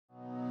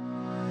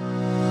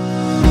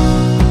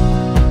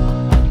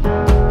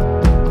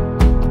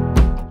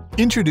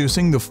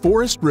Introducing the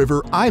Forest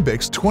River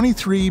Ibex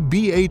 23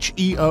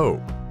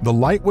 BHEO, the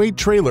lightweight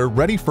trailer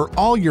ready for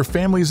all your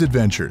family's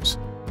adventures.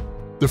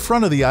 The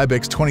front of the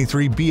Ibex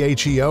 23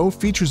 BHEO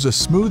features a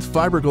smooth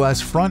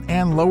fiberglass front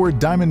and lower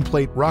diamond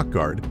plate rock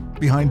guard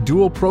behind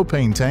dual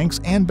propane tanks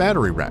and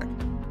battery rack.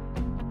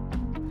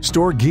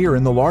 Store gear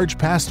in the large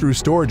pass-through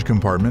storage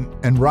compartment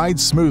and ride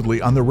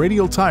smoothly on the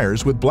radial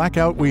tires with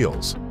blackout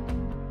wheels.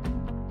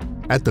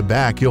 At the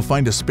back, you'll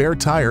find a spare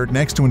tire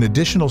next to an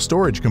additional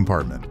storage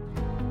compartment.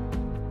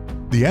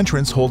 The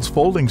entrance holds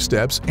folding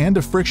steps and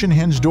a friction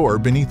hinge door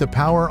beneath a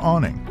power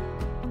awning.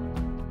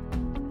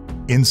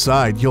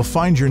 Inside, you'll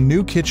find your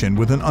new kitchen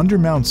with an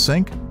undermount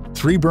sink,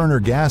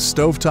 3-burner gas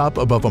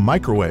stovetop above a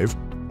microwave,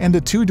 and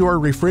a 2-door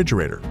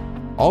refrigerator,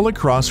 all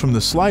across from the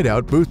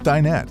slide-out booth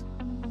dinette.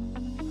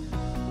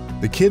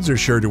 The kids are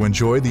sure to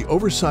enjoy the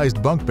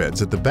oversized bunk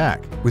beds at the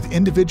back with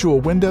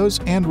individual windows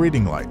and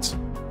reading lights.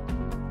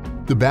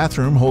 The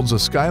bathroom holds a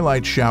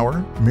skylight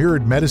shower,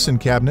 mirrored medicine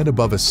cabinet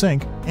above a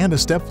sink, and a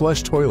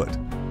step-flush toilet.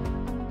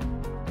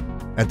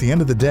 At the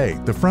end of the day,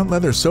 the front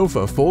leather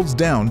sofa folds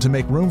down to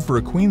make room for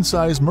a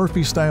queen-size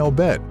Murphy-style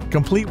bed,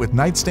 complete with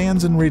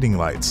nightstands and reading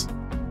lights.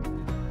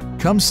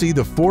 Come see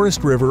the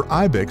Forest River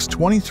Ibex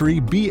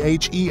 23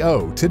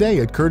 BHEO today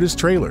at Curtis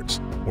Trailers,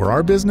 where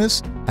our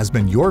business has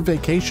been your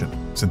vacation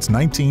since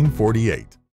 1948.